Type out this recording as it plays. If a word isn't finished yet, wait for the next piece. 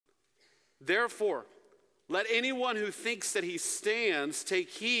Therefore, let anyone who thinks that he stands take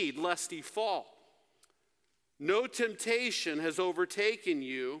heed lest he fall. No temptation has overtaken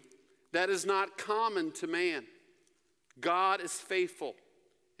you that is not common to man. God is faithful,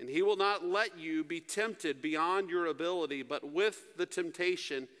 and he will not let you be tempted beyond your ability, but with the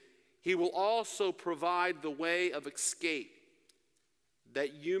temptation, he will also provide the way of escape,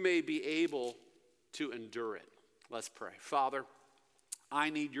 that you may be able to endure it. Let's pray. Father, I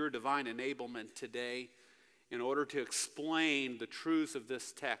need your divine enablement today in order to explain the truths of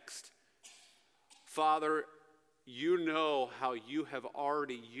this text. Father, you know how you have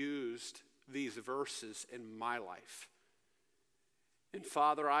already used these verses in my life. And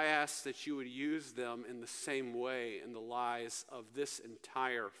Father, I ask that you would use them in the same way in the lives of this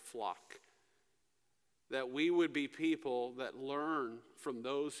entire flock. That we would be people that learn from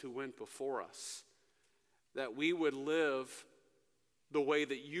those who went before us. That we would live the way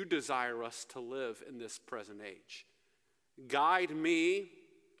that you desire us to live in this present age. Guide me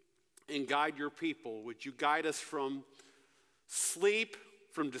and guide your people. Would you guide us from sleep,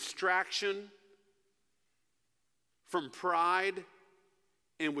 from distraction, from pride,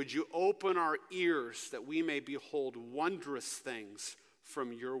 and would you open our ears that we may behold wondrous things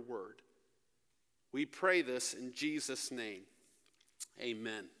from your word? We pray this in Jesus' name.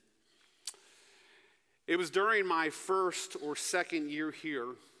 Amen. It was during my first or second year here,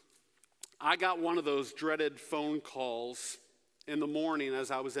 I got one of those dreaded phone calls in the morning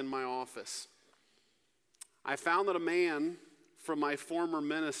as I was in my office. I found that a man from my former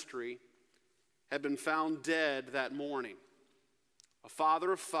ministry had been found dead that morning. A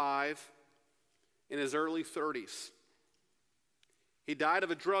father of 5 in his early 30s. He died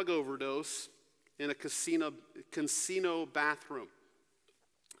of a drug overdose in a casino bathroom.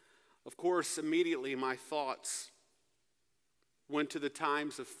 Of course, immediately my thoughts went to the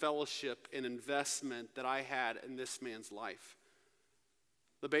times of fellowship and investment that I had in this man's life.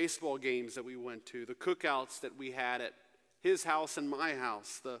 The baseball games that we went to, the cookouts that we had at his house and my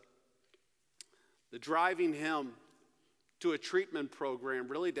house, the driving him to a treatment program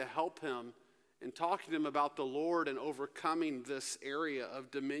really to help him and talking to him about the Lord and overcoming this area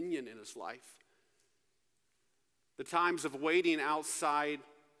of dominion in his life. The times of waiting outside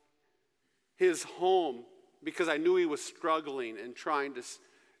his home because I knew he was struggling and trying to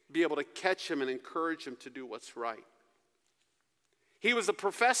be able to catch him and encourage him to do what's right. He was a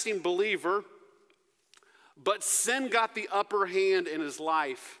professing believer, but sin got the upper hand in his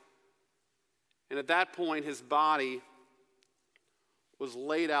life. And at that point, his body was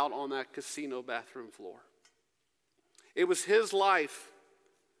laid out on that casino bathroom floor. It was his life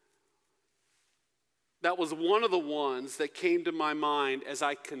that was one of the ones that came to my mind as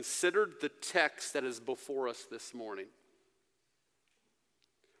I considered the text that is before us this morning.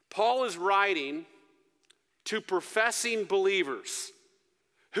 Paul is writing to professing believers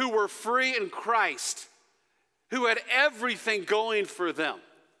who were free in Christ, who had everything going for them,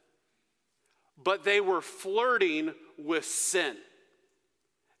 but they were flirting with sin.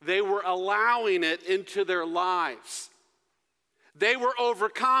 They were allowing it into their lives. They were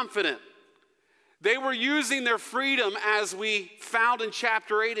overconfident. They were using their freedom, as we found in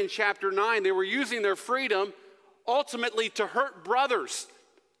chapter 8 and chapter 9. They were using their freedom ultimately to hurt brothers,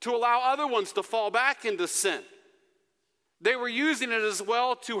 to allow other ones to fall back into sin. They were using it as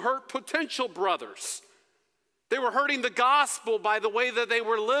well to hurt potential brothers. They were hurting the gospel by the way that they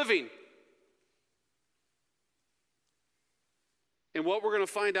were living. And what we're going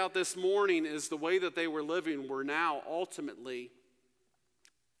to find out this morning is the way that they were living were now ultimately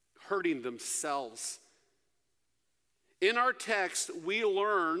hurting themselves. In our text, we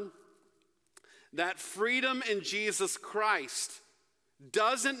learn that freedom in Jesus Christ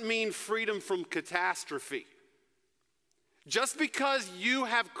doesn't mean freedom from catastrophe. Just because you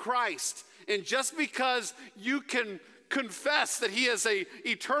have Christ and just because you can confess that he has an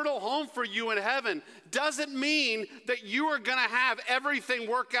eternal home for you in heaven doesn't mean that you are going to have everything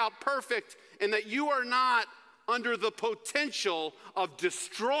work out perfect and that you are not under the potential of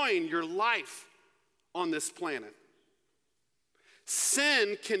destroying your life on this planet.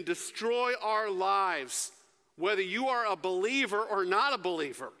 Sin can destroy our lives, whether you are a believer or not a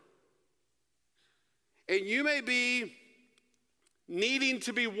believer. And you may be needing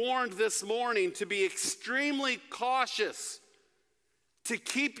to be warned this morning to be extremely cautious to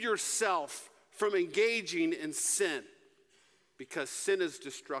keep yourself from engaging in sin, because sin is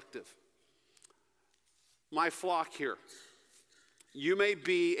destructive. My flock here, you may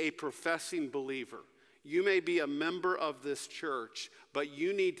be a professing believer. You may be a member of this church, but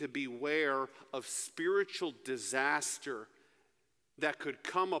you need to beware of spiritual disaster that could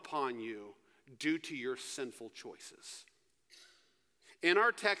come upon you due to your sinful choices. In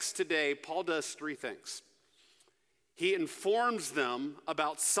our text today, Paul does three things. He informs them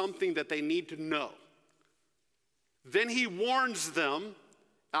about something that they need to know. Then he warns them,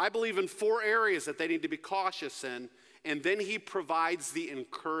 I believe, in 4 areas that they need to be cautious in, and then he provides the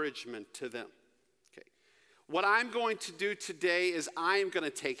encouragement to them. Okay. What I'm going to do today is I'm going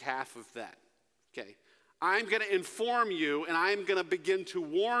to take half of that. Okay. I'm going to inform you, and I'm going to begin to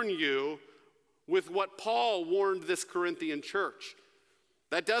warn you with what Paul warned this Corinthian church.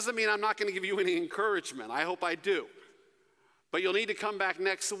 That doesn't mean I'm not going to give you any encouragement. I hope I do. But you'll need to come back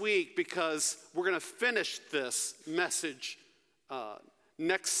next week because we're going to finish this message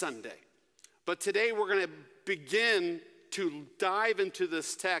next Sunday. But today we're going to begin to dive into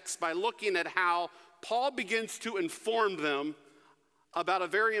this text by looking at how Paul begins to inform them about a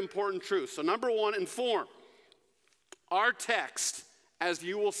very important truth. So number 1, inform. Our text, as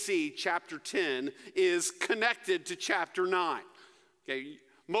you will see, chapter 10, is connected to chapter 9. Okay,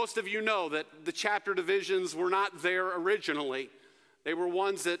 most of you know that the chapter divisions were not there originally. They were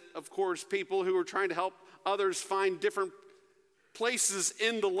ones that, of course, people who were trying to help others find different places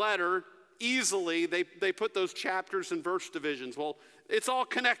in the letter easily, they put those chapters and verse divisions. Well, it's all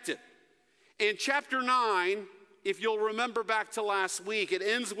connected. In chapter 9, if you'll remember back to last week, it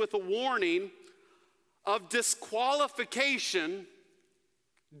ends with a warning of disqualification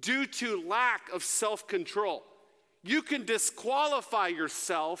due to lack of self-control. You can disqualify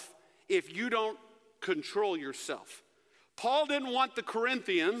yourself if you don't control yourself. Paul didn't want the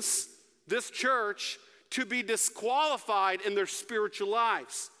Corinthians, this church, to be disqualified in their spiritual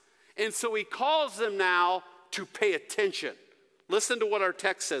lives. And so he calls them now to pay attention. Listen to what our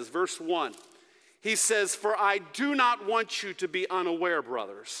text says, verse 1. He says, "For I do not want you to be unaware,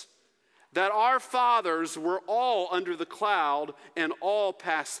 brothers, that our fathers were all under the cloud and all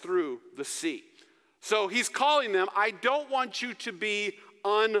passed through the sea." So he's calling them, I don't want you to be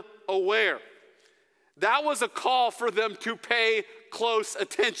unaware. That was a call for them to pay close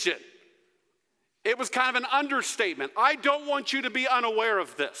attention. It was kind of an understatement. I don't want you to be unaware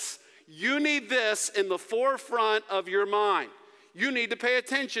of this. You need this in the forefront of your mind. You need to pay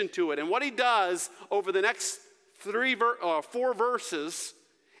attention to it. And what he does over the next 4 verses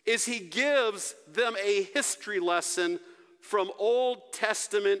is he gives them a history lesson from Old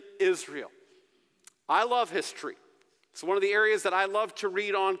Testament Israel. I love history. It's one of the areas that I love to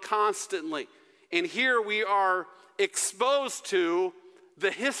read on constantly. And here we are exposed to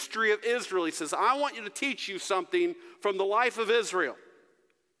the history of Israel. He says, I want you to teach you something from the life of Israel.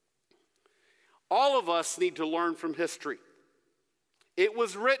 All of us need to learn from history. It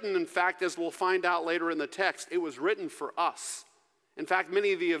was written, in fact, as we'll find out later in the text, it was written for us. In fact,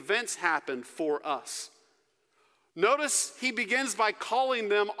 many of the events happened for us. Notice he begins by calling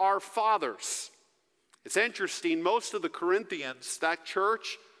them our fathers. It's interesting, most of the Corinthians, that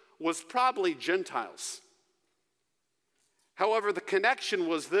church, was probably Gentiles. However, the connection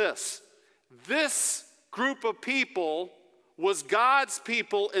was this. This group of people was God's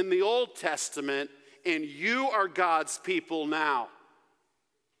people in the Old Testament, and you are God's people now.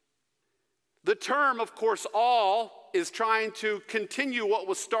 The term, of course, all, is trying to continue what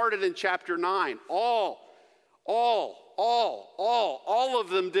was started in chapter 9. All of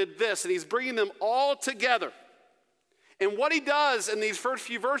them did this, and he's bringing them all together. And what he does in these first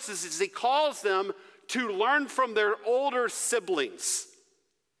few verses is he calls them to learn from their older siblings.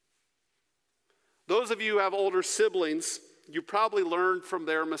 Those of you who have older siblings, you probably learned from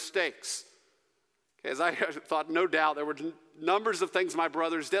their mistakes. As I thought, no doubt, there were numbers of things my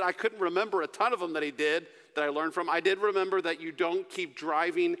brothers did. I couldn't remember a ton of them that he did that I learned from. I did remember that you don't keep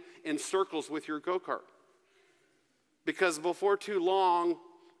driving in circles with your go-kart, because before too long,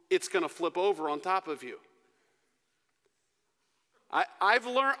 it's going to flip over on top of you. I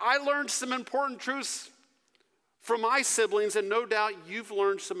learned some important truths from my siblings, and no doubt you've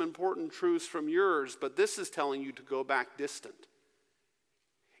learned some important truths from yours, but this is telling you to go back distant.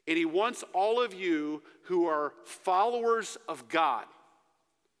 And he wants all of you who are followers of God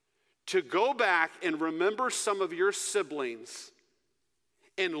to go back and remember some of your siblings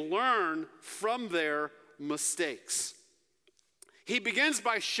and learn from their mistakes. He begins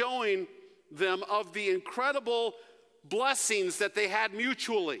by showing them of the incredible blessings that they had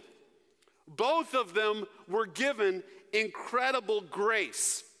mutually. Both of them were given incredible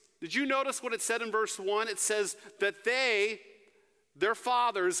grace. Did you notice what it said in verse 1? It says that their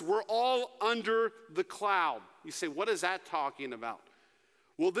fathers, were all under the cloud. You say, what is that talking about?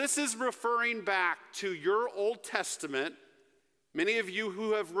 Well, this is referring back to your Old Testament Many of you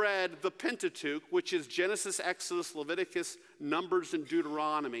who have read the Pentateuch, which is Genesis, Exodus, Leviticus, Numbers, and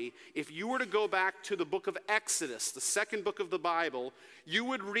Deuteronomy, if you were to go back to the book of Exodus, the second book of the Bible, you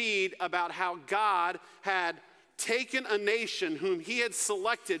would read about how God had taken a nation whom he had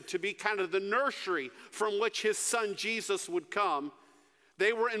selected to be kind of the nursery from which his son Jesus would come.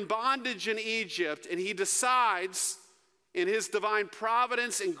 They were in bondage in Egypt, and he decides in his divine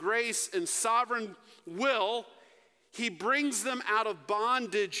providence and grace and sovereign will, he brings them out of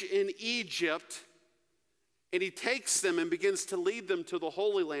bondage in Egypt, and he takes them and begins to lead them to the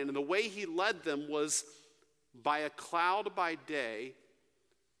Holy Land. And the way he led them was by a cloud by day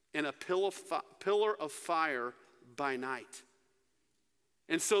and a pillar of fire by night.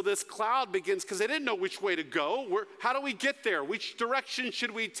 And so this cloud begins, because they didn't know which way to go. How do we get there? Which direction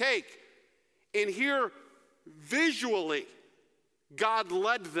should we take? And here, visually, God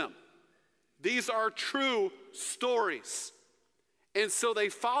led them. These are true stories. And so they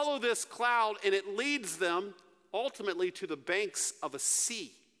follow this cloud, and it leads them ultimately to the banks of a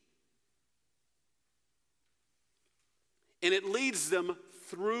sea. And it leads them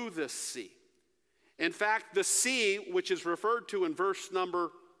through this sea. In fact, the sea, which is referred to in verse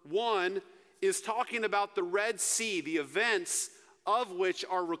number 1, is talking about the Red Sea, the events of which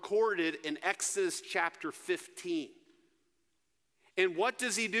are recorded in Exodus chapter 15. And what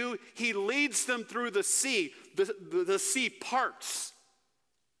does he do? He leads them through the sea. The sea parts.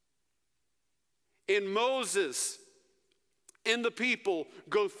 And Moses and the people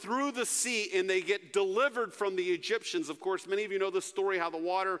go through the sea, and they get delivered from the Egyptians. Of course, many of you know the story how the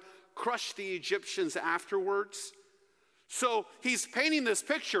water crushed the Egyptians afterwards. So he's painting this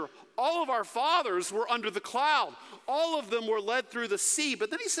picture. All of our fathers were under the cloud. All of them were led through the sea. But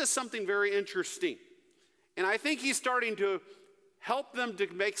then he says something very interesting. And I think he's starting to help them to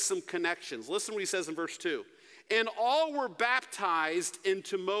make some connections. Listen what he says in verse 2. And all were baptized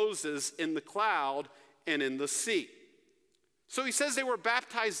into Moses in the cloud and in the sea. So he says they were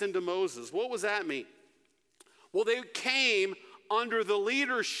baptized into Moses. What does that mean? Well, they came under the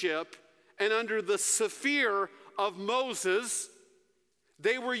leadership and under the sphere of Moses.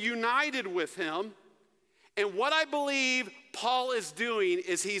 They were united with him. And what I believe Paul is doing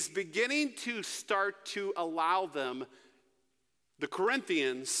is he's beginning to start to allow them, the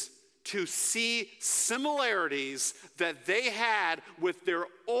Corinthians, to see similarities that they had with their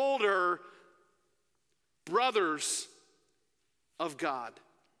older brothers of God.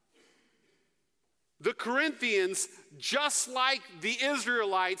 The Corinthians, just like the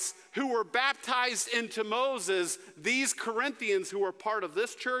Israelites who were baptized into Moses, these Corinthians who were part of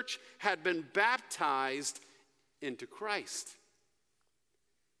this church had been baptized into Christ.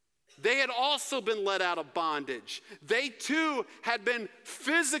 They had also been led out of bondage. They too had been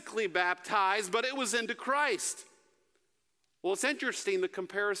physically baptized, but it was into Christ. Well, it's interesting, the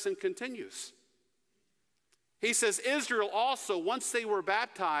comparison continues. He says Israel also, once they were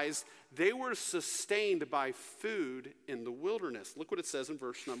baptized, they were sustained by food in the wilderness. Look what it says in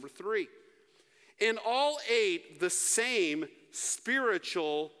verse number 3. And all ate the same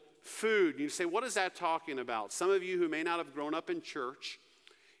spiritual food. You say, what is that talking about? Some of you who may not have grown up in church,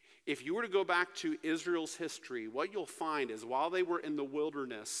 if you were to go back to Israel's history, what you'll find is while they were in the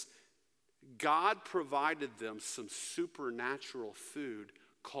wilderness, God provided them some supernatural food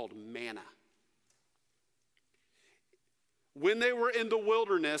called manna. When they were in the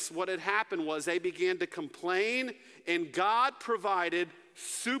wilderness, what had happened was they began to complain, and God provided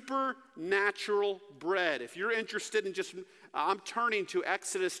supernatural bread. If you're interested in I'm turning to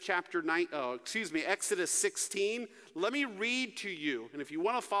Exodus Exodus 16. Let me read to you, and if you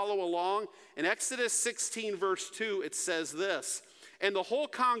want to follow along, in Exodus 16 verse 2, it says this, and the whole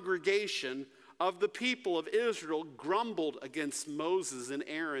congregation of the people of Israel grumbled against Moses and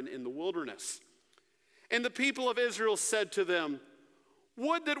Aaron in the wilderness. And the people of Israel said to them,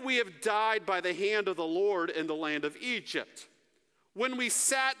 would that we have died by the hand of the Lord in the land of Egypt, when we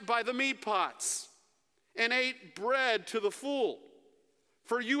sat by the meat pots and ate bread to the full.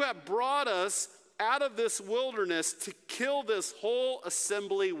 For you have brought us out of this wilderness to kill this whole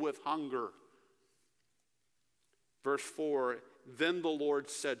assembly with hunger. Verse 4, then the Lord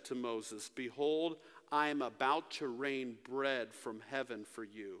said to Moses, behold, I am about to rain bread from heaven for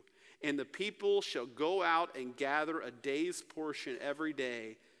you. And the people shall go out and gather a day's portion every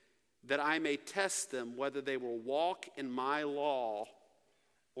day, that I may test them whether they will walk in my law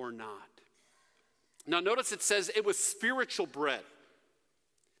or not. Now notice it says it was spiritual bread.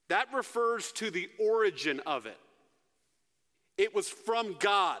 That refers to the origin of it. It was from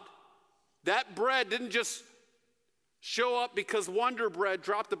God. That bread didn't just show up because Wonder Bread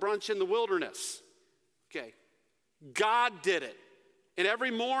dropped a bunch in the wilderness. Okay. God did it. And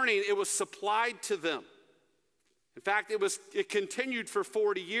every morning it was supplied to them. In fact, it continued for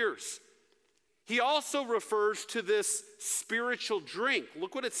 40 years. He also refers to this spiritual drink.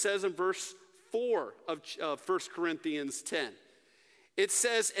 Look what it says in verse 4 of 1 Corinthians 10. It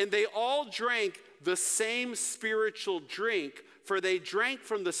says, and they all drank the same spiritual drink, for they drank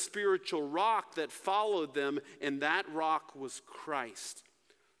from the spiritual rock that followed them, and that rock was Christ.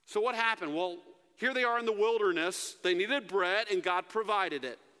 So what happened? Well, here they are in the wilderness. They needed bread, and God provided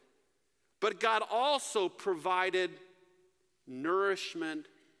it. But God also provided nourishment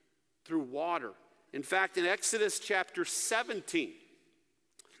through water. In fact, in Exodus chapter 17,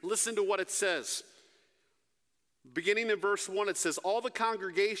 listen to what it says. Beginning in verse 1, it says, all the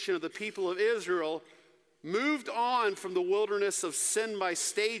congregation of the people of Israel moved on from the wilderness of Sin by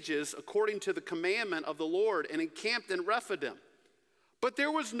stages, according to the commandment of the Lord, and encamped in Rephidim. But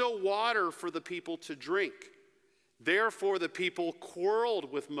there was no water for the people to drink. Therefore the people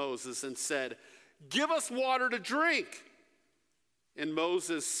quarreled with Moses and said, give us water to drink. And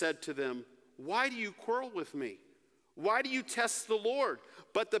Moses said to them, why do you quarrel with me? Why do you test the Lord?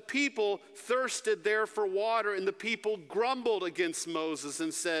 But the people thirsted there for water, and the people grumbled against Moses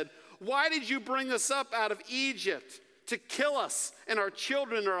and said, why did you bring us up out of Egypt to kill us and our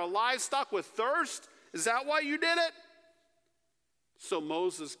children and our livestock with thirst? Is that why you did it? So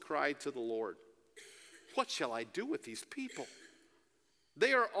Moses cried to the Lord, what shall I do with these people?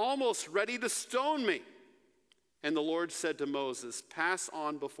 They are almost ready to stone me. And the Lord said to Moses, pass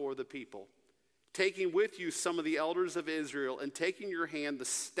on before the people, taking with you some of the elders of Israel, and taking in your hand the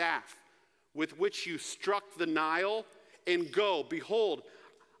staff with which you struck the Nile, and go, behold,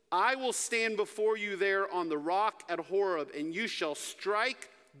 I will stand before you there on the rock at Horeb, and you shall strike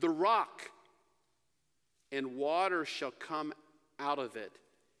the rock, and water shall come out of it,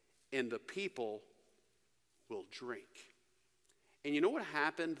 and the people will drink. And you know what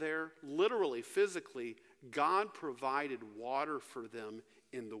happened there? Literally, physically, God provided water for them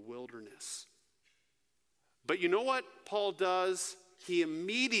in the wilderness. But you know what Paul does? He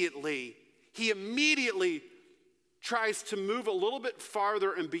immediately tries to move a little bit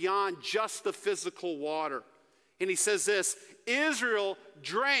farther and beyond just the physical water. And he says this, Israel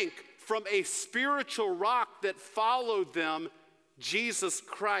drank from a spiritual rock that followed them, Jesus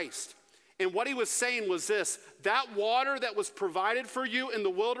Christ. And what he was saying was this, that water that was provided for you in the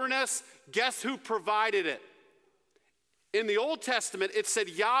wilderness, guess who provided it? In the Old Testament, it said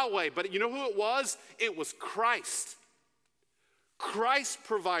Yahweh, but you know who it was? It was Christ. Christ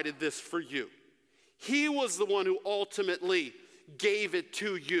provided this for you. He was the one who ultimately gave it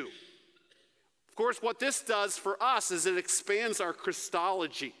to you. Of course, what this does for us is it expands our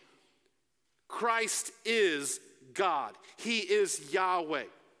Christology. Christ is God. He is Yahweh.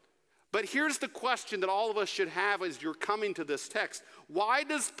 But here's the question that all of us should have as you're coming to this text. Why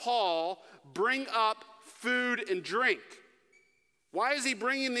does Paul bring up food and drink? Why is he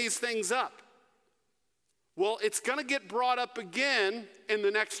bringing these things up? Well, it's going to get brought up again in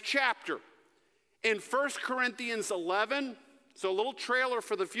the next chapter. In 1 Corinthians 11, so a little trailer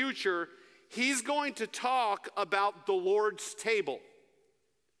for the future, he's going to talk about the Lord's table.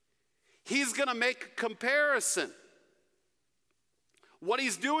 He's going to make a comparison. What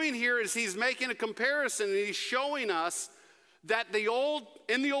he's doing here is he's making a comparison, and he's showing us that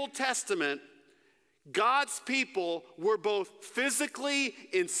in the Old Testament, God's people were both physically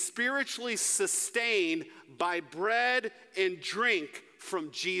and spiritually sustained by bread and drink from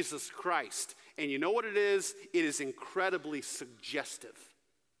Jesus Christ. And you know what it is? It is incredibly suggestive.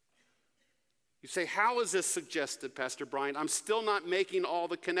 You say, how is this suggestive, Pastor Brian? I'm still not making all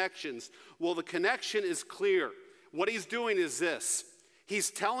the connections. Well, the connection is clear. What he's doing is this.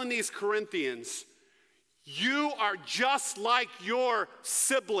 He's telling these Corinthians, you are just like your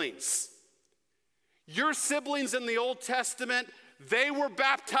siblings. Your siblings in the Old Testament, they were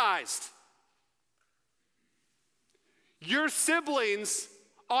baptized. Your siblings,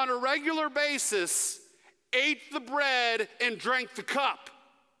 on a regular basis, ate the bread and drank the cup.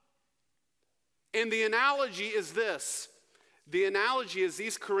 And the analogy is this. The analogy is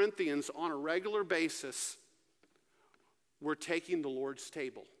these Corinthians, on a regular basis, were taking the Lord's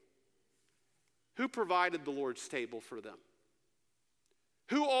table. Who provided the Lord's table for them?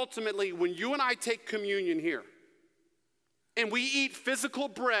 Who ultimately, when you and I take communion here, and we eat physical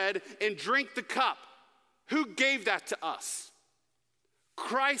bread and drink the cup, who gave that to us?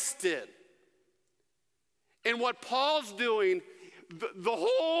 Christ did. And what Paul's doing, the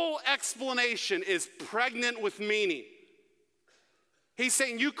whole explanation is pregnant with meaning. He's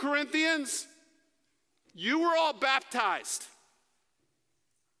saying, you Corinthians, you were all baptized,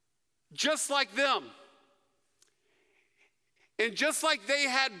 just like them. And just like they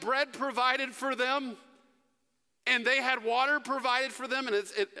had bread provided for them, and they had water provided for them, and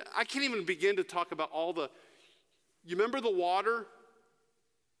I can't even begin to talk about you remember the water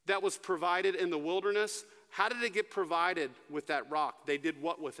that was provided in the wilderness? How did it get provided with that rock? They did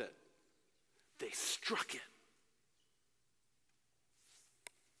what with it? They struck it.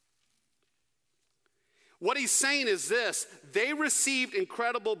 What he's saying is this: they received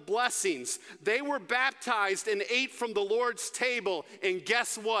incredible blessings. They were baptized and ate from the Lord's table, and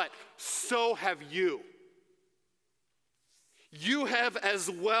guess what? So have you. You have as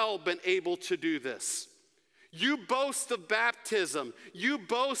well been able to do this. You boast of baptism. You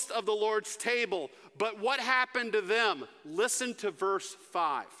boast of the Lord's table. But what happened to them? Listen to verse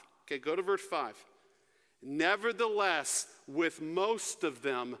 5. Okay, go to verse 5. Nevertheless, with most of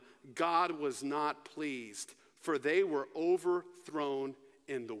them, God was not pleased, for they were overthrown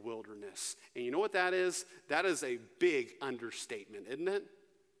in the wilderness. And you know what that is? That is a big understatement, isn't it?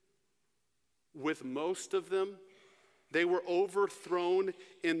 With most of them, they were overthrown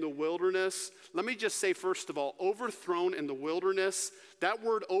in the wilderness. Let me just say, first of all, overthrown in the wilderness, that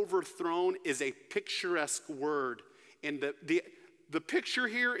word overthrown is a picturesque word. And the picture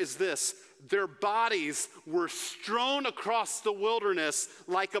here is this: their bodies were strewn across the wilderness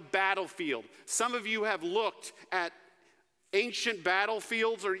like a battlefield. Some of you have looked at ancient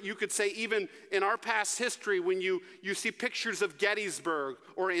battlefields, or you could say even in our past history, when you see pictures of Gettysburg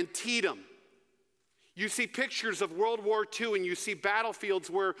or Antietam. You see pictures of World War II, and you see battlefields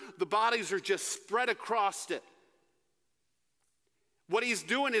where the bodies are just spread across it. What he's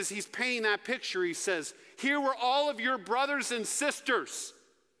doing is he's painting that picture. He says, here were all of your brothers and sisters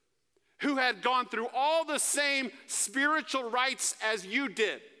who had gone through all the same spiritual rights as you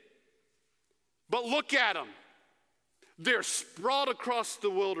did. But look at them. They're sprawled across the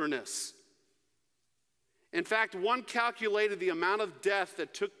wilderness. In fact, one calculated the amount of death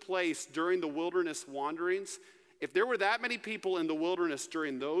that took place during the wilderness wanderings. If there were that many people in the wilderness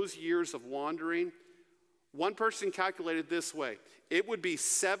during those years of wandering, one person calculated this way: it would be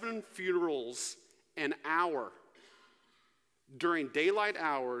 7 funerals an hour during daylight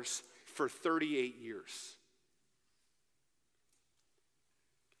hours for 38 years.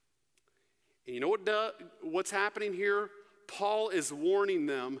 And you know what's happening here? Paul is warning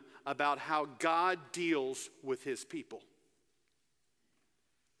them about how God deals with his people.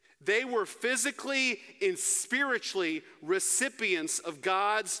 They were physically and spiritually recipients of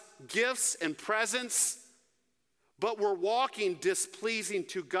God's gifts and presence, but were walking displeasing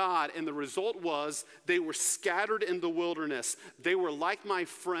to God, and the result was they were scattered in the wilderness. They were like my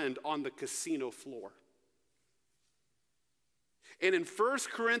friend on the casino floor. And in 1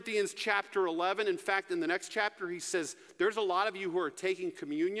 Corinthians chapter 11, in fact, in the next chapter, he says, there's a lot of you who are taking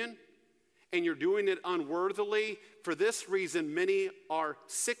communion, and you're doing it unworthily. For this reason, many are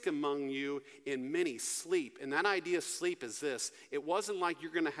sick among you, and many sleep. And that idea of sleep is this: it wasn't like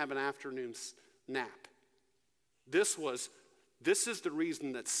you're going to have an afternoon nap. This is the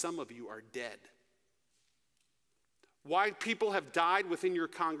reason that some of you are dead. Why people have died within your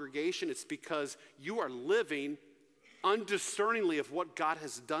congregation, it's because you are living undiscerningly of what God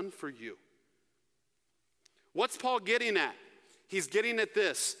has done for you. What's Paul getting at? He's getting at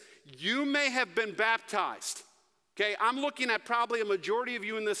this: you may have been baptized. Okay, I'm looking at probably a majority of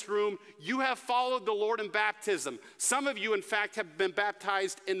you in this room. You have followed the Lord in baptism. Some of you, in fact, have been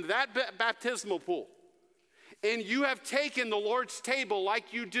baptized in that baptismal pool. And you have taken the Lord's table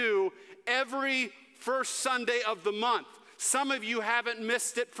like you do every first Sunday of the month. Some of you haven't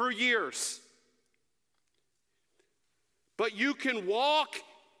missed it for years. But you can walk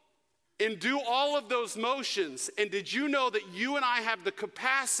and do all of those motions. And did you know that you and I have the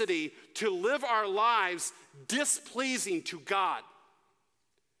capacity to live our lives displeasing to God?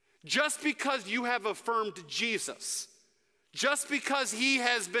 Just because you have affirmed Jesus, just because he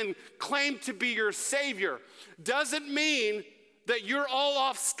has been claimed to be your Savior, doesn't mean that you're all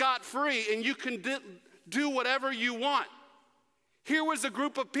off scot-free and you can do whatever you want. Here was a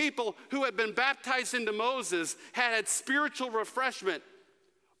group of people who had been baptized into Moses, had spiritual refreshment,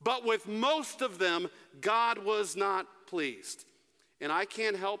 but with most of them, God was not pleased. And I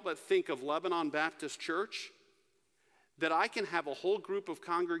can't help but think of Lebanon Baptist Church, that I can have a whole group of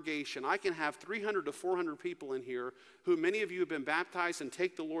congregation. I can have 300 to 400 people in here who many of you have been baptized and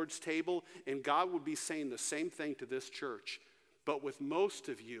take the Lord's table, and God would be saying the same thing to this church. But with most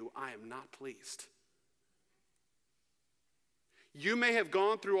of you, I am not pleased. You may have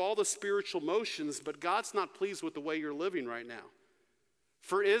gone through all the spiritual motions, but God's not pleased with the way you're living right now.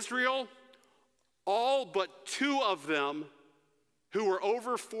 For Israel, all but 2 of them who were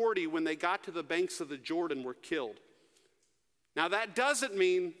over 40 when they got to the banks of the Jordan were killed. Now, that doesn't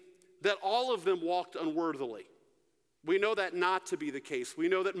mean that all of them walked unworthily. We know that not to be the case. We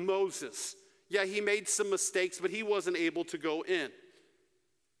know that Moses, yeah, he made some mistakes, but he wasn't able to go in.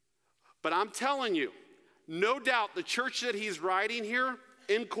 But I'm telling you, no doubt the church that he's writing here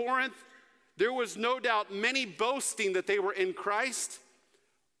in Corinth, there was no doubt many boasting that they were in Christ,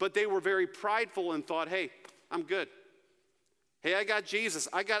 but they were very prideful and thought, hey, I'm good. Hey, I got Jesus.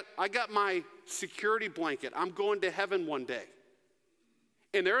 I got my security blanket. I'm going to heaven one day.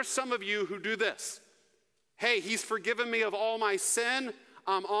 And there are some of you who do this. Hey, he's forgiven me of all my sin.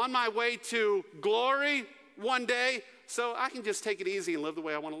 I'm on my way to glory one day, so I can just take it easy and live the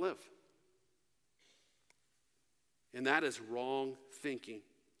way I want to live. And that is wrong thinking.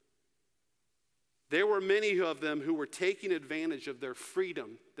 There were many of them who were taking advantage of their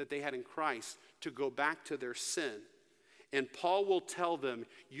freedom that they had in Christ to go back to their sin. And Paul will tell them,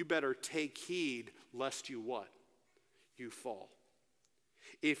 you better take heed lest you what? You fall.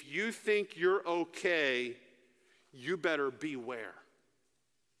 If you think you're okay, you better beware.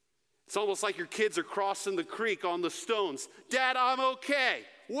 It's almost like your kids are crossing the creek on the stones. Dad, I'm okay.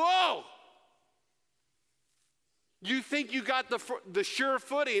 Whoa! You think you got the sure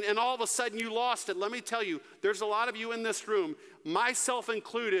footing and all of a sudden you lost it. Let me tell you, there's a lot of you in this room, myself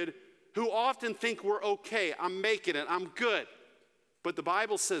included, who often think we're okay. I'm making it. I'm good. But the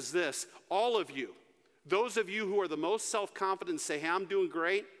Bible says this, all of you, those of you who are the most self-confident say, hey, I'm doing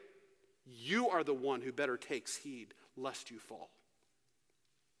great, you are the one who better takes heed lest you fall.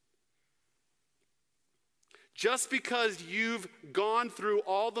 Just because you've gone through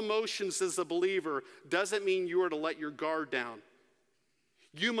all the motions as a believer doesn't mean you are to let your guard down.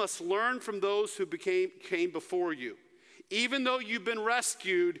 You must learn from those who came before you. Even though you've been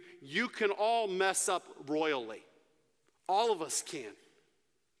rescued, you can all mess up royally. All of us can.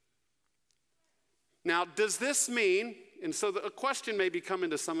 Now, does this mean, and so a question may be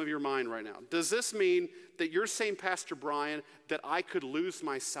coming to some of your mind right now, does this mean that you're saying, Pastor Brian, that I could lose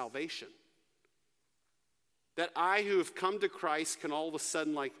my salvation? That I who have come to Christ can all of a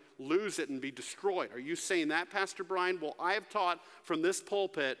sudden lose it and be destroyed? Are you saying that, Pastor Brian? Well, I have taught from this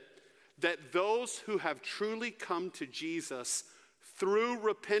pulpit that those who have truly come to Jesus through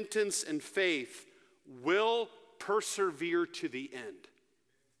repentance and faith will persevere to the end.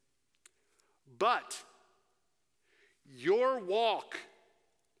 But your walk,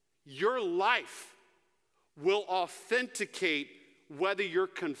 your life will authenticate whether your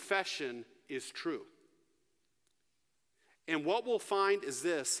confession is true. And what we'll find is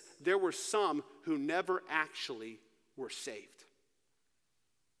this: there were some who never actually were saved.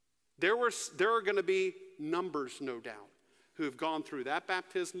 There are going to be numbers, no doubt, who have gone through that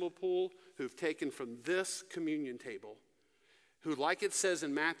baptismal pool, who've taken from this communion table, who, like it says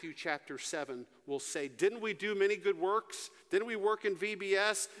in Matthew chapter 7, will say, didn't we do many good works? Didn't we work in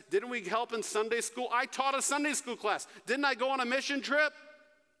VBS? Didn't we help in Sunday school? I taught a Sunday school class. Didn't I go on a mission trip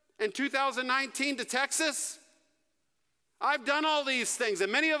in 2019 to Texas? I've done all these things.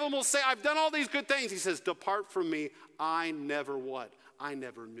 And many of them will say, I've done all these good things. He says, depart from me. I never what? I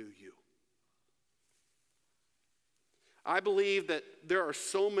never knew you. I believe that there are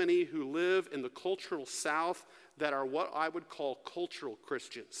so many who live in the cultural South that are what I would call cultural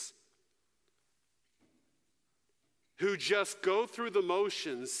Christians, who just go through the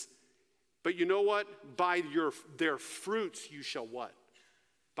motions, but you know what? By their fruits you shall what?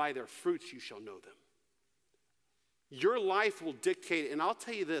 By their fruits you shall know them. Your life will dictate, and I'll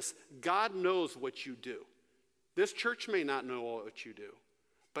tell you this, God knows what you do. This church may not know what you do,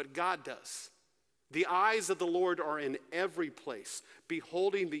 but God does. The eyes of the Lord are in every place,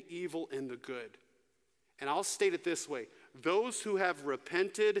 beholding the evil and the good. And I'll state it this way: those who have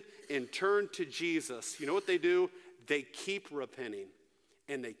repented and turned to Jesus, you know what they do? They keep repenting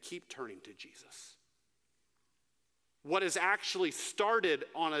and they keep turning to Jesus. What has actually started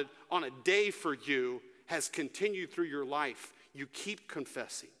on a day for you has continued through your life. You keep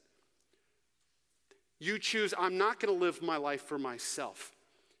confessing. You choose, I'm not going to live my life for myself.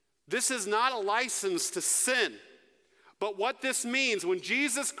 This is not a license to sin. But what this means, when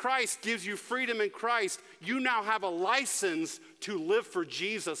Jesus Christ gives you freedom in Christ, you now have a license to live for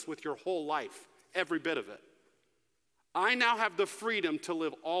Jesus with your whole life, every bit of it. I now have the freedom to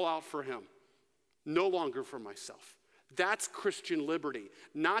live all out for him, no longer for myself. That's Christian liberty.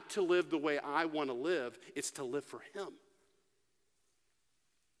 Not to live the way I want to live, it's to live for him.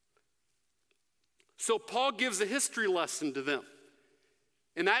 So Paul gives a history lesson to them.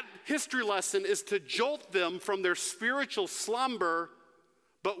 And that history lesson is to jolt them from their spiritual slumber.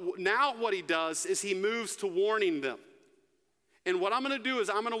 But now what he does is he moves to warning them. And what I'm going to do is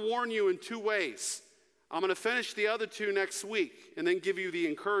I'm going to warn you in two ways. I'm going to finish the other two next week and then give you the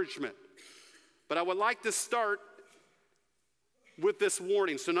encouragement. But I would like to start with this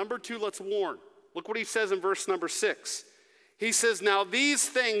warning. So number 2, let's warn. Look what he says in verse number 6. He says, now these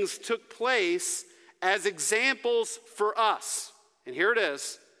things took place as examples for us. And here it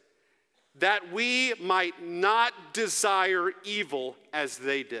is. That we might not desire evil as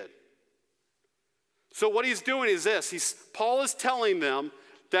they did. So what he's doing is this. Paul is telling them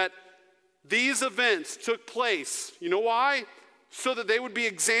that these events took place. You know why? So that they would be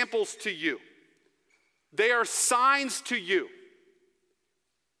examples to you. They are signs to you.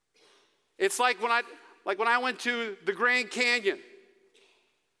 It's like when I went to the Grand Canyon.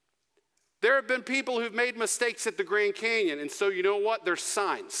 There have been people who've made mistakes at the Grand Canyon, and so you know what? There's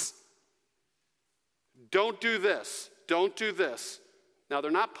signs. Don't do this. Don't do this. Now,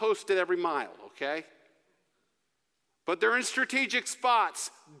 they're not posted every mile, okay? But they're in strategic spots.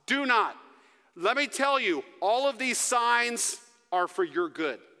 Do not. Let me tell you, all of these signs are for your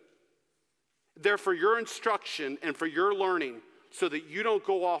good. They're for your instruction and for your learning so that you don't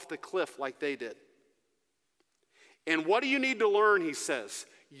go off the cliff like they did. And what do you need to learn, he says?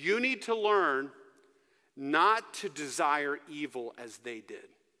 You need to learn not to desire evil as they did.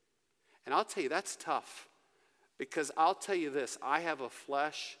 And I'll tell you, that's tough. Because I'll tell you this, I have a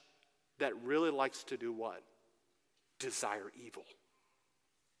flesh that really likes to do what? Desire evil.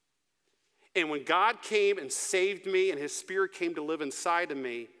 And when God came and saved me and his Spirit came to live inside of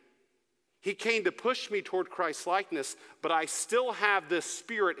me, he came to push me toward Christ's likeness, but I still have this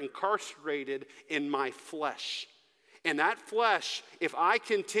spirit incarcerated in my flesh. And that flesh, if I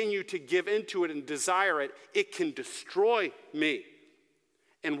continue to give into it and desire it, it can destroy me.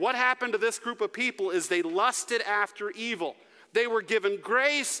 And what happened to this group of people is they lusted after evil. They were given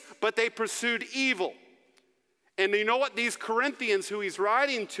grace, but they pursued evil. And you know what? These Corinthians who he's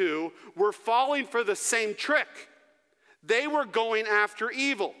writing to were falling for the same trick. They were going after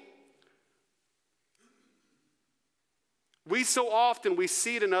evil. We so often, we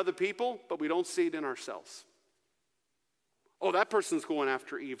see it in other people, but we don't see it in ourselves. Oh, that person's going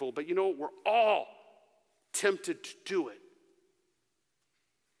after evil, but you know what? We're all tempted to do it.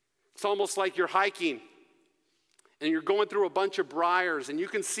 It's almost like you're hiking and you're going through a bunch of briars and you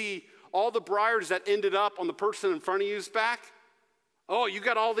can see all the briars that ended up on the person in front of you's back. Oh, you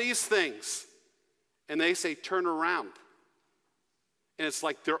got all these things. And they say, turn around. And it's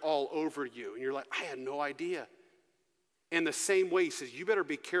like they're all over you. And you're like, I had no idea. In the same way, he says, you better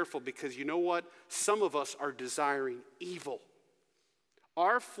be careful because you know what? Some of us are desiring evil.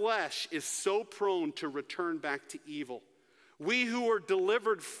 Our flesh is so prone to return back to evil. We who are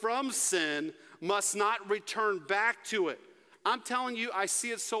delivered from sin must not return back to it. I'm telling you, I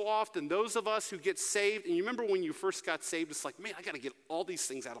see it so often. Those of us who get saved, and you remember when you first got saved, it's like, man, I got to get all these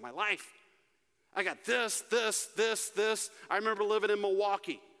things out of my life. I got this. I remember living in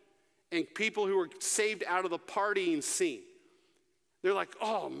Milwaukee, and people who were saved out of the partying scene. They're like,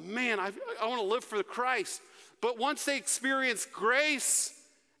 oh, man, I want to live for Christ. But once they experience grace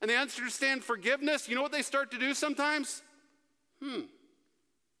and they understand forgiveness, you know what they start to do sometimes? Can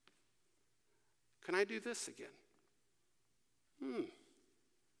I do this again?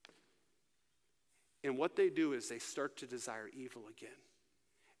 And what they do is they start to desire evil again.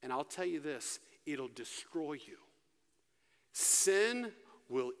 And I'll tell you this, it'll destroy you. Sin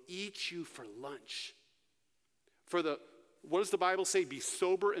will eat you for lunch. What does the Bible say? Be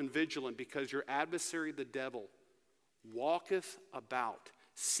sober and vigilant because your adversary, the devil, walketh about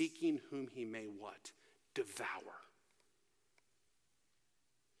seeking whom he may what? Devour.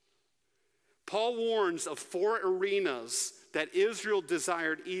 Paul warns of 4 arenas that Israel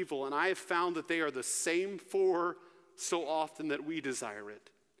desired evil, and I have found that they are the same 4 so often that we desire it.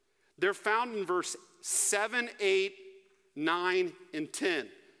 They're found in verse 7, 8, 9, and 10.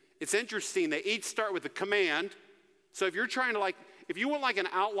 It's interesting. They each start with a command. So if you're trying to if you want an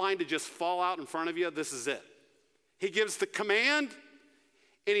outline to just fall out in front of you, this is it. He gives the command,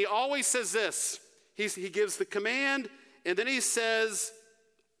 and he always says this. He gives the command, and then he says,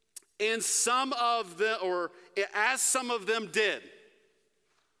 and some of them, or as some of them did.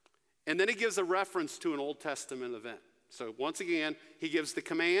 And then he gives a reference to an Old Testament event. So once again, he gives the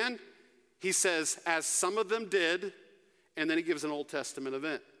command. He says, as some of them did, and then he gives an Old Testament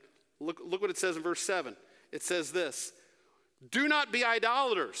event. Look what it says in verse 7. It says this, do not be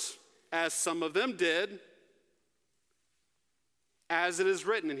idolaters, as some of them did, as it is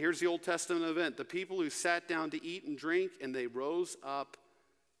written. And here's the Old Testament event. The people who sat down to eat and drink, and they rose up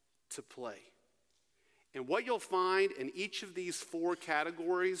to play. And what you'll find in each of these 4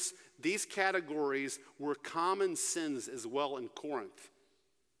 categories, these categories were common sins as well in Corinth.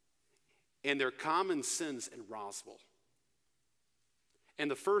 and their common sins in Roswell. And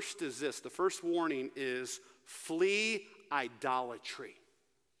the first is this. The first warning is flee idolatry.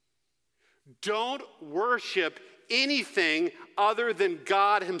 Don't worship anything other than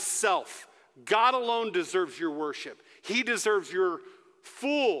God himself. God alone deserves your worship. He deserves your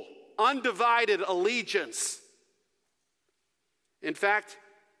full, undivided allegiance. In fact,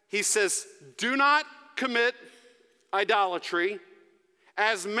 he says, do not commit idolatry,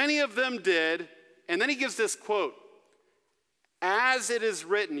 as many of them did. And then he gives this quote, as it is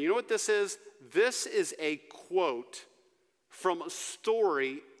written. You know what this is? This is a quote from a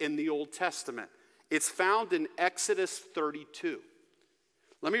story in the Old Testament. It's found in Exodus 32.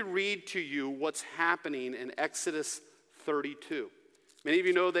 Let me read to you what's happening in Exodus 32. Many of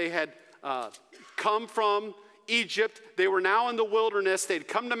you know they had come from Egypt. They were now in the wilderness. They'd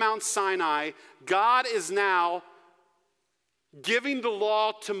come to Mount Sinai. God is now giving the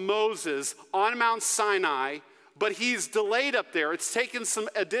law to Moses on Mount Sinai, but he's delayed up there. It's taken some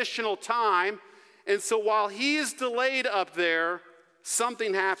additional time. And so while he is delayed up there,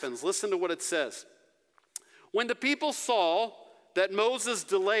 something happens. Listen to what it says. When the people saw that Moses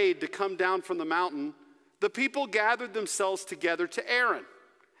delayed to come down from the mountain, the people gathered themselves together to Aaron.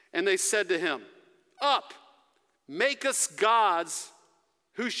 And they said to him, up, make us gods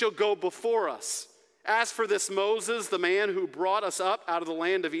who shall go before us. As for this Moses, the man who brought us up out of the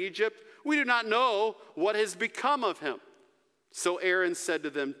land of Egypt, we do not know what has become of him. So Aaron said to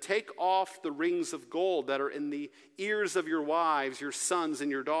them, take off the rings of gold that are in the ears of your wives, your sons,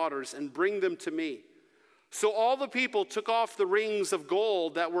 and your daughters, and bring them to me. So all the people took off the rings of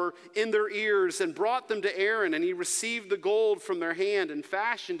gold that were in their ears and brought them to Aaron, and he received the gold from their hand and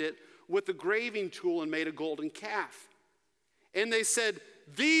fashioned it with the graving tool and made a golden calf. And they said,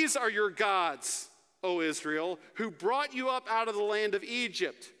 these are your gods, O Israel, who brought you up out of the land of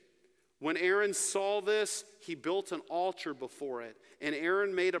Egypt. When Aaron saw this, he built an altar before it. And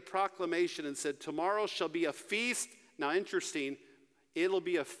Aaron made a proclamation and said, tomorrow shall be a feast. Now, interesting, it'll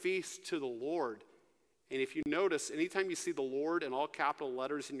be a feast to the Lord. And if you notice, anytime you see the Lord in all capital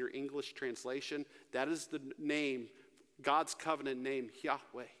letters in your English translation, that is the name, God's covenant name,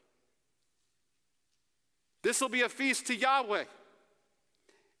 Yahweh. This will be a feast to Yahweh.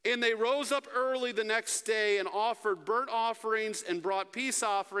 And they rose up early the next day and offered burnt offerings and brought peace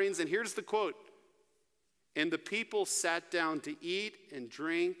offerings. And here's the quote. And the people sat down to eat and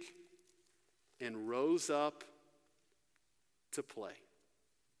drink and rose up to play.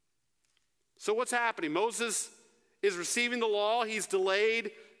 So what's happening? Moses is receiving the law. He's delayed.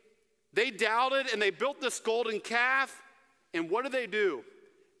 They doubted and they built this golden calf. And what do?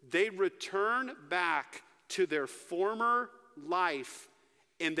 They return back to their former life.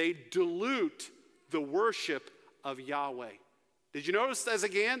 And they dilute the worship of Yahweh. Did you notice as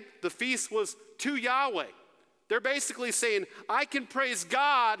again, the feast was to Yahweh. They're basically saying, I can praise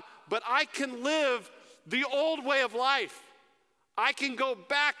God, but I can live the old way of life. I can go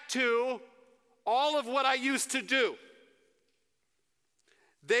back to all of what I used to do.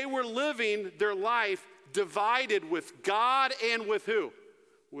 They were living their life divided with God and with who?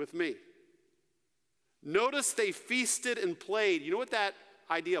 With me. Notice they feasted and played. You know what that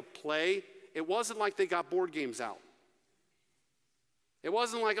idea of play, it wasn't like they got board games out. It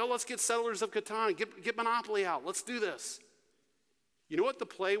wasn't like, oh, let's get Settlers of Catan, get Monopoly out, let's do this. You know what the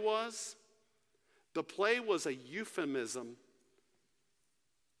play was? The play was a euphemism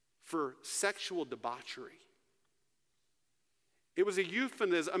for sexual debauchery. It was a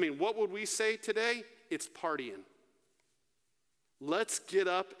euphemism. I mean, what would we say today? It's partying. Let's get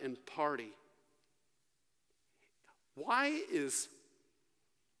up and party. Why is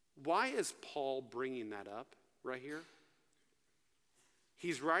Paul bringing that up right here?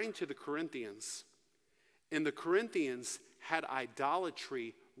 He's writing to the Corinthians, and the Corinthians had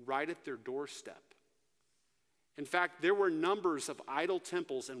idolatry right at their doorstep. In fact, there were numbers of idol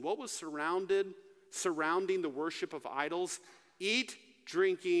temples, and what was surrounding the worship of idols? Eat,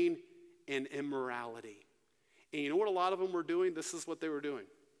 drinking, and immorality. And you know what a lot of them were doing? This is what they were doing.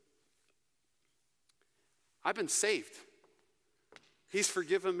 I've been saved. He's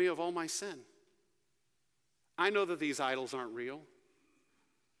forgiven me of all my sin. I know that these idols aren't real.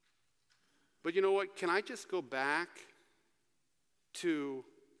 But you know what? Can I just go back to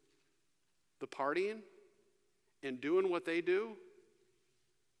the partying and doing what they do?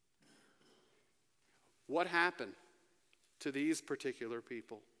 What happened to these particular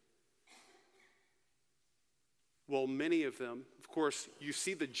people? Well, many of them, of course, you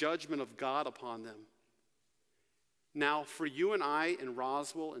see the judgment of God upon them. Now, for you and I in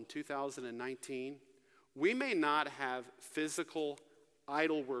Roswell in 2019, we may not have physical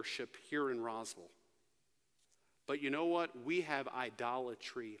idol worship here in Roswell. But you know what? We have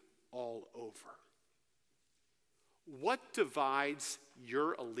idolatry all over. What divides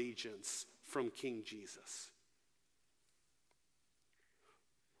your allegiance from King Jesus?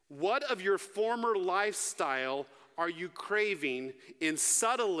 What of your former lifestyle are you craving and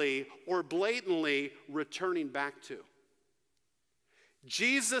subtly or blatantly returning back to?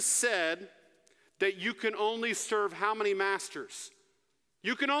 Jesus said that you can only serve how many masters?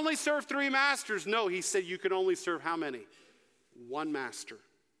 You can only serve 3 masters. No, he said you can only serve how many? One master.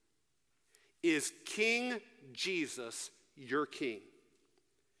 Is King Jesus your king?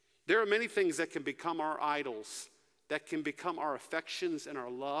 There are many things that can become our idols, that can become our affections and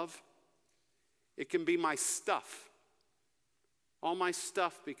our love. It can be my stuff. All my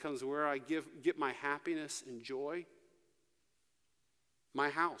stuff becomes where I get my happiness and joy. My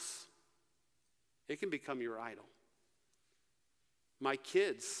house, it can become your idol. My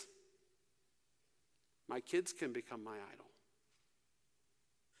kids can become my idol.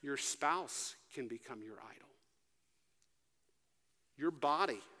 Your spouse can become your idol. Your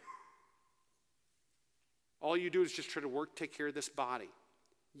body. All you do is just try to take care of this body.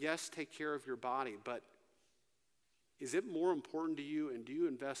 Yes, take care of your body, but is it more important to you, and do you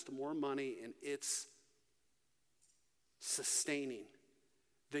invest more money in its sustaining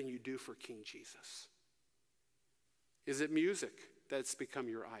than you do for King Jesus? Is it music that's become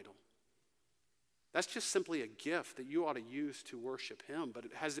your idol? That's just simply a gift that you ought to use to worship him, but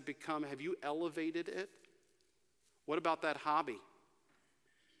have you elevated it? What about that hobby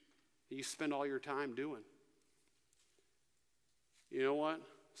that you spend all your time doing? You know what?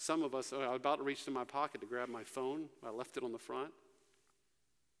 Some of us, I was about to reach in my pocket to grab my phone. I left it on the front.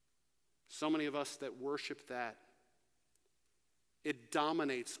 So many of us that worship that, it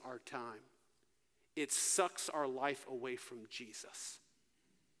dominates our time. It sucks our life away from Jesus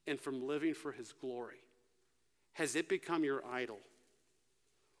and from living for his glory. Has it become your idol?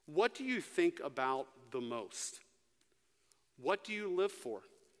 What do you think about the most? What do you live for?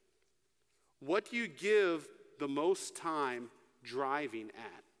 What do you give the most time driving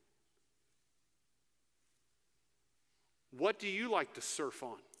at? What do you like to surf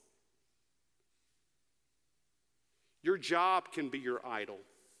on? Your job can be your idol.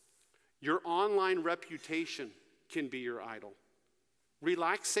 Your online reputation can be your idol.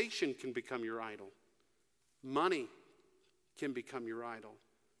 Relaxation can become your idol. Money can become your idol.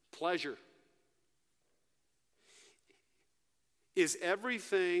 Pleasure. Is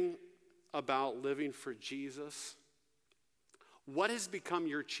everything about living for Jesus? What has become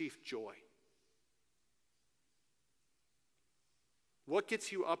your chief joy? What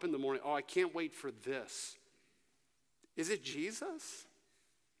gets you up in the morning? Oh, I can't wait for this. Is it Jesus?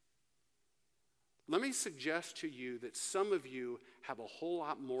 Let me suggest to you that some of you have a whole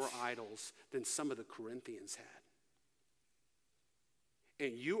lot more idols than some of the Corinthians had.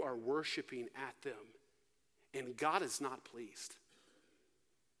 And you are worshiping at them. And God is not pleased.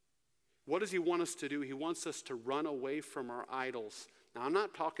 What does he want us to do? He wants us to run away from our idols. Now, I'm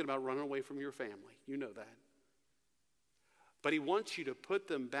not talking about running away from your family. You know that. But he wants you to put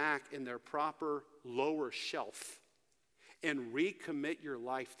them back in their proper lower shelf and recommit your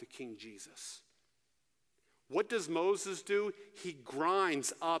life to King Jesus. What does Moses do? He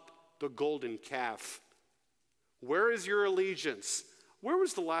grinds up the golden calf. Where is your allegiance? Where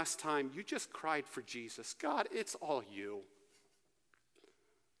was the last time you just cried for Jesus? God, it's all you.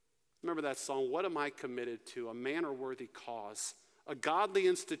 Remember that song, what am I committed to? A man or worthy cause, a godly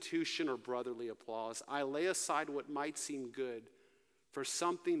institution or brotherly applause. I lay aside what might seem good for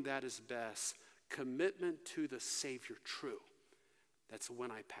something that is best. Commitment to the Savior true. That's when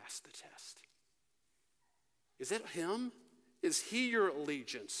I pass the test. Is it him? Is he your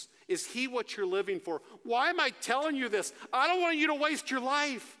allegiance? Is he what you're living for? Why am I telling you this? I don't want you to waste your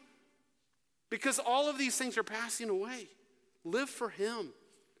life. Because all of these things are passing away. Live for him.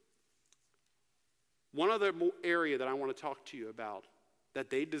 One other area that I want to talk to you about, that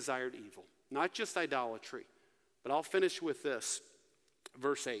they desired evil. Not just idolatry, but I'll finish with this.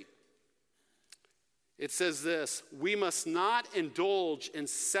 Verse 8. It says this, we must not indulge in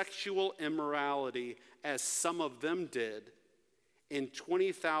sexual immorality as some of them did, and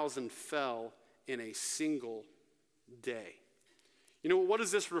 20,000 fell in a single day. You know, what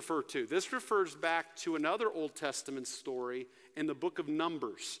does this refer to? This refers back to another Old Testament story in the book of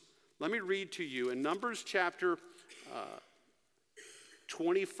Numbers. Let me read to you in Numbers chapter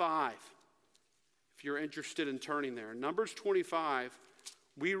 25, if you're interested in turning there. In Numbers 25,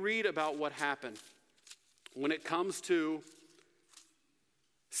 we read about what happened when it comes to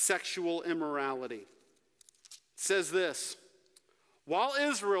sexual immorality. It says this, While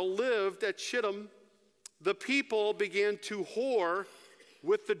Israel lived at Shittim, the people began to whore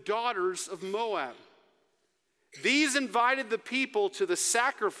with the daughters of Moab. These invited the people to the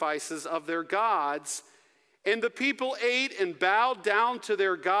sacrifices of their gods, and the people ate and bowed down to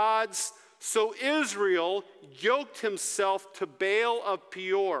their gods. So Israel yoked himself to Baal of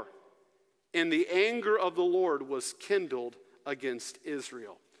Peor, and the anger of the Lord was kindled against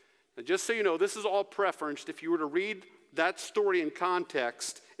Israel. Now, just so you know, this is all preferenced. If you were to read that story in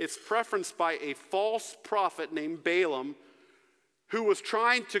context, it's preferenced by a false prophet named Balaam, who was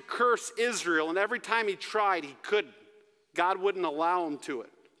trying to curse Israel, and every time he tried, he couldn't. God wouldn't allow him to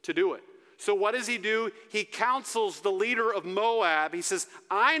do it. So what does he do? He counsels the leader of Moab. He says,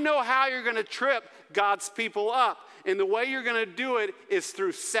 I know how you're going to trip God's people up, and the way you're going to do it is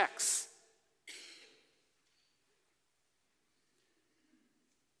through sex.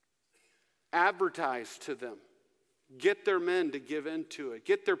 Advertise to them. Get their men to give into it.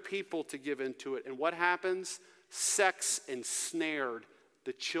 Get their people to give into it. And what happens? Sex ensnared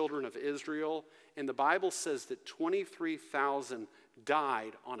the children of Israel. And the Bible says that 23,000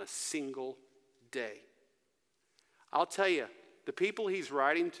 died on a single day. I'll tell you, the people he's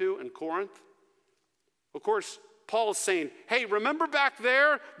writing to in Corinth, of course, Paul is saying, hey, remember back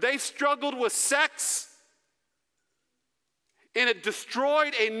there? They struggled with sex, and it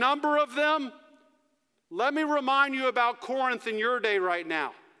destroyed a number of them. Let me remind you about Corinth in your day right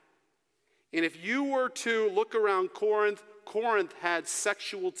now. And if you were to look around Corinth, Corinth had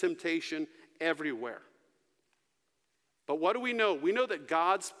sexual temptation everywhere. But what do we know? We know that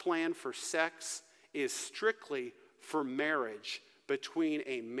God's plan for sex is strictly for marriage between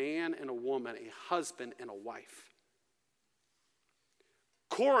a man and a woman, a husband and a wife.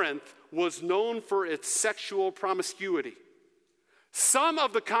 Corinth was known for its sexual promiscuity. Some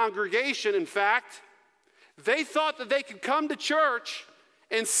of the congregation, in fact, they thought that they could come to church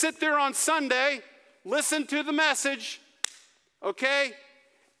and sit there on Sunday, listen to the message, okay?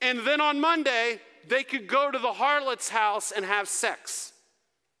 And then on Monday, they could go to the harlot's house and have sex.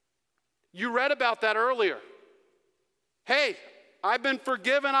 You read about that earlier. Hey, I've been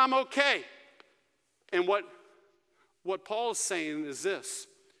forgiven, I'm okay. And what Paul is saying is this: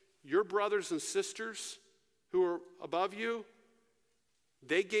 your brothers and sisters who are above you,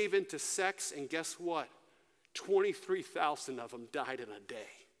 they gave into sex, and guess what? 23,000 of them died in a day.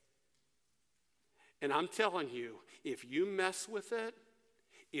 And I'm telling you, if you mess with it,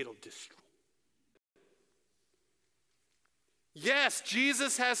 it'll destroy. Yes,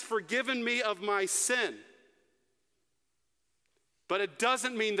 Jesus has forgiven me of my sin. But it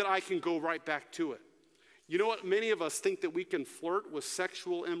doesn't mean that I can go right back to it. You know what? Many of us think that we can flirt with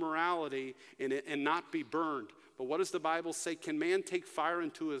sexual immorality and not be burned. But what does the Bible say? Can man take fire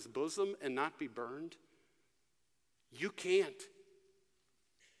into his bosom and not be burned? You can't.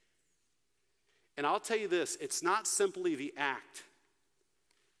 And I'll tell you this, it's not simply the act,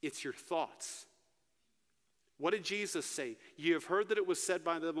 it's your thoughts. What did Jesus say? You have heard that it was said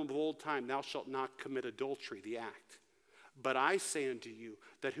by them of old time, thou shalt not commit adultery, the act. But I say unto you,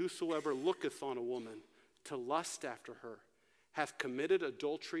 that whosoever looketh on a woman to lust after her, hath committed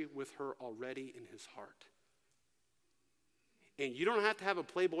adultery with her already in his heart. And you don't have to have a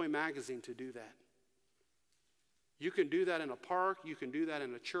Playboy magazine to do that. You can do that in a park, you can do that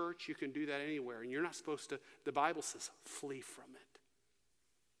in a church, you can do that anywhere. And you're not supposed to, the Bible says, flee from it.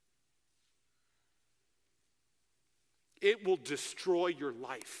 It will destroy your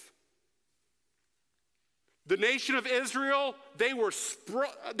life. The nation of Israel, they were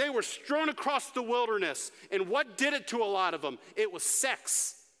strewn across the wilderness. And what did it to a lot of them? It was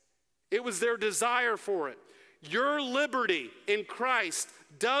sex. It was their desire for it. Your liberty in Christ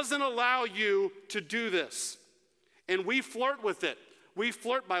doesn't allow you to do this. And we flirt with it. We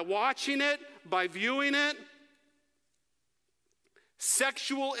flirt by watching it, by viewing it.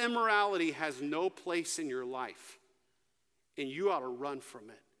 Sexual immorality has no place in your life, and you ought to run from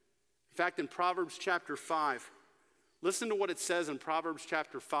it. In fact, in Proverbs chapter 5, listen to what it says in Proverbs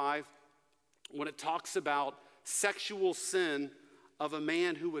chapter 5 when it talks about sexual sin of a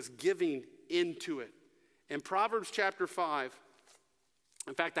man who was giving into it. In Proverbs chapter 5,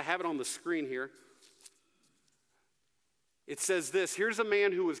 in fact, I have it on the screen here. It says this, here's a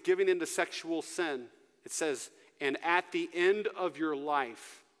man who was giving into sexual sin. It says, and at the end of your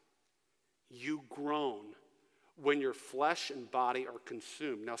life, you groan when your flesh and body are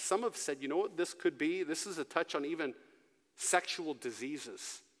consumed. Now, some have said, you know what this could be? This is a touch on even sexual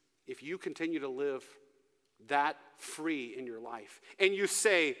diseases. If you continue to live that free in your life. And you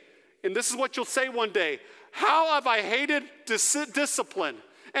say, and this is what you'll say one day, how have I hated discipline?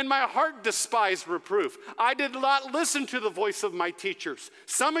 and my heart despised reproof. I did not listen to the voice of my teachers.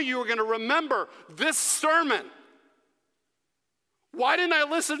 Some of you are going to remember this sermon. Why didn't I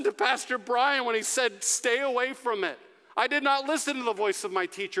listen to Pastor Brian when he said, stay away from it? I did not listen to the voice of my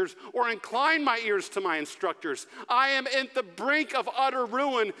teachers or incline my ears to my instructors. I am at the brink of utter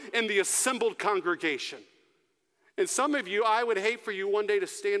ruin in the assembled congregation. And some of you, I would hate for you one day to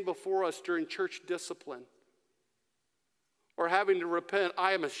stand before us during church discipline or having to repent.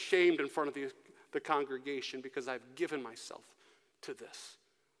 I am ashamed in front of the congregation because I've given myself to this.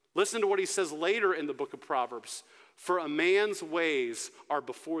 Listen to what he says later in the book of Proverbs. For a man's ways are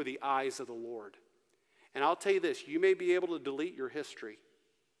before the eyes of the Lord. And I'll tell you this, you may be able to delete your history,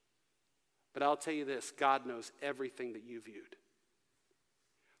 but I'll tell you this, God knows everything that you viewed.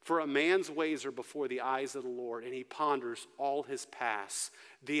 For a man's ways are before the eyes of the Lord, and he ponders all his past.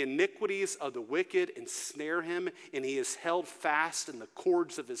 The iniquities of the wicked ensnare him, and he is held fast in the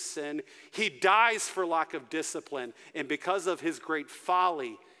cords of his sin. He dies for lack of discipline, and because of his great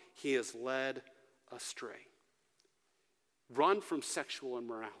folly, he is led astray. Run from sexual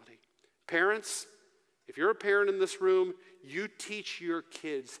immorality. Parents, if you're a parent in this room, you teach your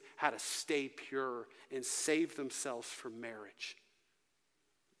kids how to stay pure and save themselves from marriage.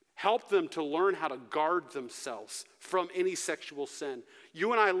 Help them to learn how to guard themselves from any sexual sin.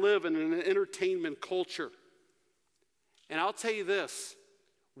 You and I live in an entertainment culture. And I'll tell you this,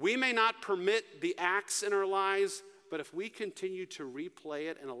 we may not permit the acts in our lives, but if we continue to replay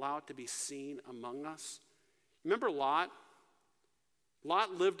it and allow it to be seen among us. Remember Lot?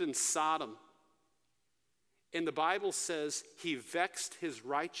 Lot lived in Sodom. And the Bible says he vexed his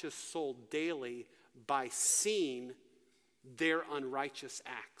righteous soul daily by seeing their unrighteous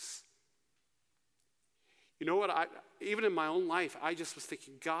acts. You know what? Even in my own life, I just was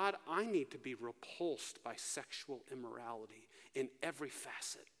thinking, God, I need to be repulsed by sexual immorality in every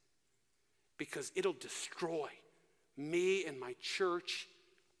facet because it'll destroy me and my church.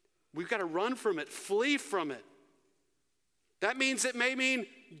 We've got to run from it, flee from it. That means it may mean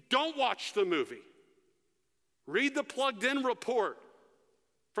don't watch the movie. Read the plugged in report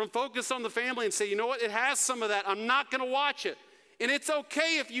from Focus on the Family and say, you know what, it has some of that. I'm not going to watch it. And it's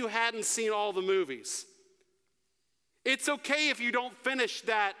okay if you hadn't seen all the movies. It's okay if you don't finish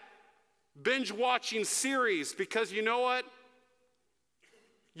that binge watching series because you know what?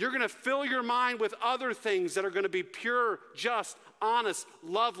 You're going to fill your mind with other things that are going to be pure, just, honest,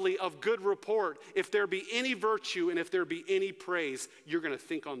 lovely, of good report. If there be any virtue and if there be any praise, you're going to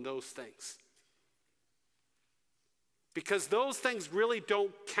think on those things. Because those things really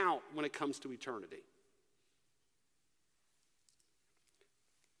don't count when it comes to eternity.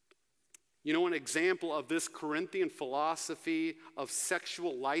 You know, an example of this Corinthian philosophy of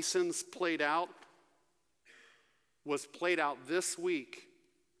sexual license was played out this week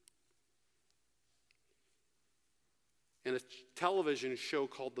in a television show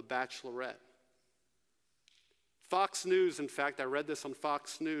called The Bachelorette. Fox News, in fact, I read this on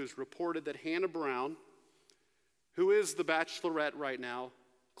Fox News, reported that Hannah Brown, who is the Bachelorette right now,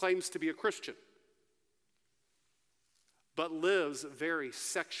 claims to be a Christian, but lives very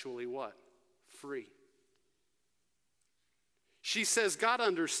sexually what? Free. She says, God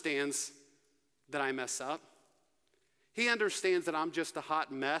understands that I mess up. He understands that I'm just a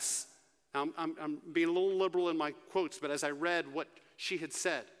hot mess. I'm being a little liberal in my quotes, but as I read what she had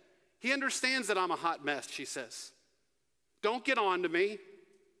said, he understands that I'm a hot mess, she says. Don't get on to me.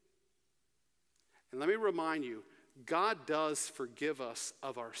 And let me remind you, God does forgive us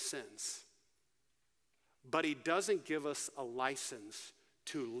of our sins, but he doesn't give us a license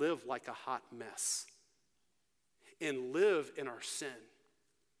to live like a hot mess and live in our sin.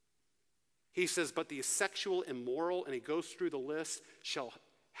 He says, but the sexual immoral, and he goes through the list, shall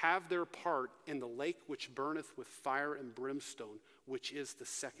have their part in the lake which burneth with fire and brimstone, which is the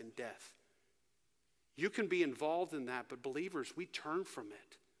second death. You can be involved in that, but believers, we turn from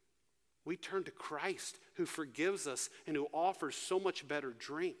it. We turn to Christ who forgives us and who offers so much better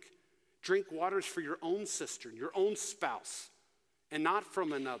drink. Drink waters for your own cistern, your own spouse, and not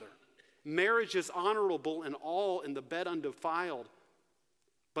from another. Marriage is honorable and all in the bed undefiled,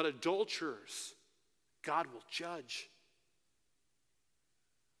 but adulterers, God will judge.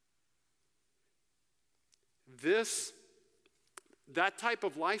 That type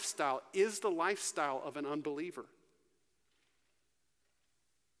of lifestyle is the lifestyle of an unbeliever.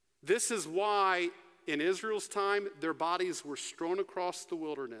 This is why in Israel's time, their bodies were strewn across the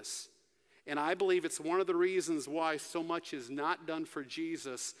wilderness. And I believe it's one of the reasons why so much is not done for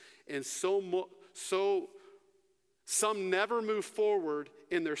Jesus. And some never move forward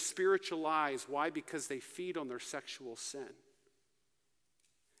in their spiritual lives. Why? Because they feed on their sexual sin.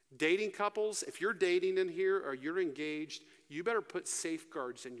 Dating couples, if you're dating in here or you're engaged, you better put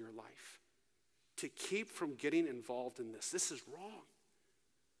safeguards in your life to keep from getting involved in this. This is wrong.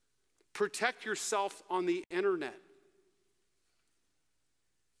 Protect yourself on the internet.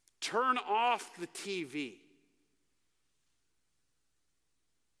 Turn off the TV.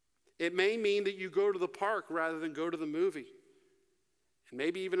 It may mean that you go to the park rather than go to the movie. And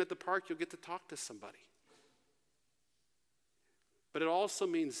maybe even at the park you'll get to talk to somebody. But it also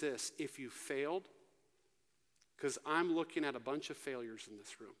means this: if you failed, because I'm looking at a bunch of failures in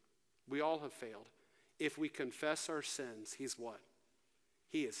this room. We all have failed. If we confess our sins, he's what?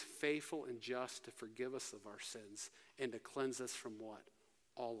 He is faithful and just to forgive us of our sins and to cleanse us from what?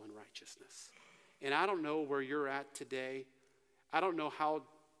 All unrighteousness. And I don't know where you're at today. I don't know how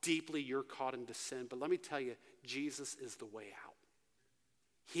deeply you're caught into sin, but let me tell you, Jesus is the way out.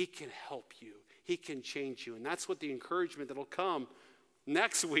 He can help you. He can change you. And that's what the encouragement that'll come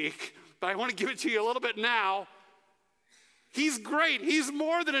next week, but I want to give it to you a little bit now. He's great. He's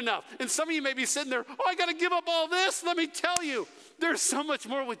more than enough. And some of you may be sitting there, oh, I got to give up all this. Let me tell you, there's so much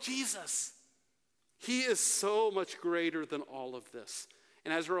more with Jesus. He is so much greater than all of this.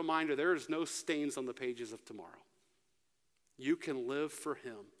 And as a reminder, there is no stains on the pages of tomorrow. You can live for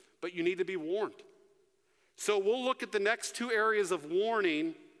him, but you need to be warned. So we'll look at the next two areas of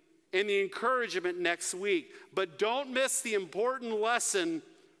warning and the encouragement next week. But don't miss the important lesson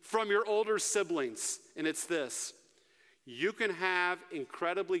from your older siblings. And it's this: you can have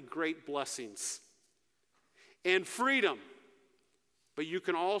incredibly great blessings and freedom, but you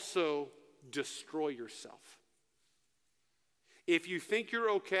can also destroy yourself. If you think you're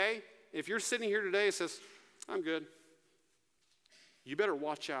okay, if you're sitting here today and says, I'm good, you better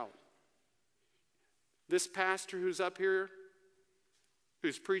watch out. This pastor who's up here,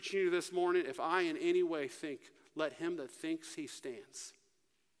 who's preaching to you this morning, if I in any way think, let him that thinks he stands,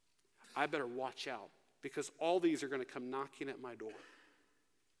 I better watch out, because all these are going to come knocking at my door.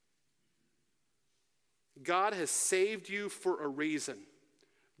 God has saved you for a reason.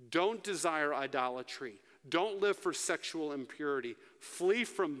 Don't desire idolatry. Don't live for sexual impurity. Flee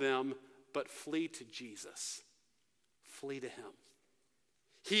from them, but flee to Jesus. Flee to him.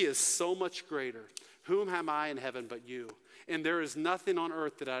 He is so much greater. Whom am I in heaven but you? And there is nothing on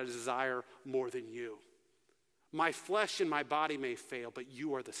earth that I desire more than you. My flesh and my body may fail, but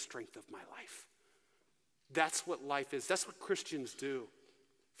you are the strength of my life. That's what life is. That's what Christians do.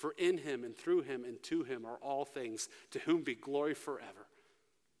 For in him and through him and to him are all things, to whom be glory forever.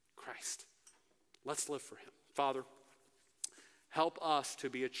 Christ. Let's live for him. Father, help us to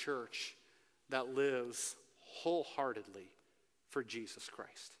be a church that lives wholeheartedly for Jesus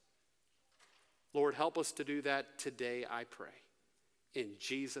Christ. Lord, help us to do that today, I pray. In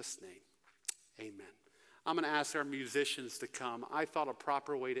Jesus' name, amen. I'm going to ask our musicians to come. I thought a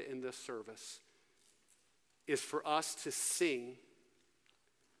proper way to end this service is for us to sing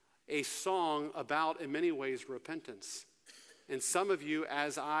a song about, in many ways, repentance. And some of you,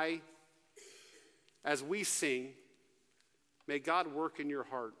 as we sing, may God work in your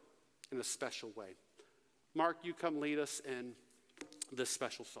heart in a special way. Mark, you come lead us in this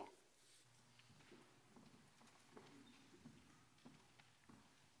special song.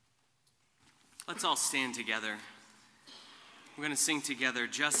 Let's all stand together. We're going to sing together,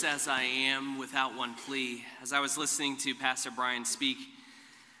 Just As I Am, Without One Plea. As I was listening to Pastor Brian speak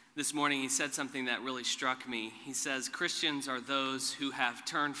this morning, he said something that really struck me. He says, Christians are those who have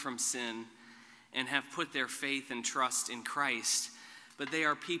turned from sin and have put their faith and trust in Christ, but they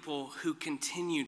are people who continue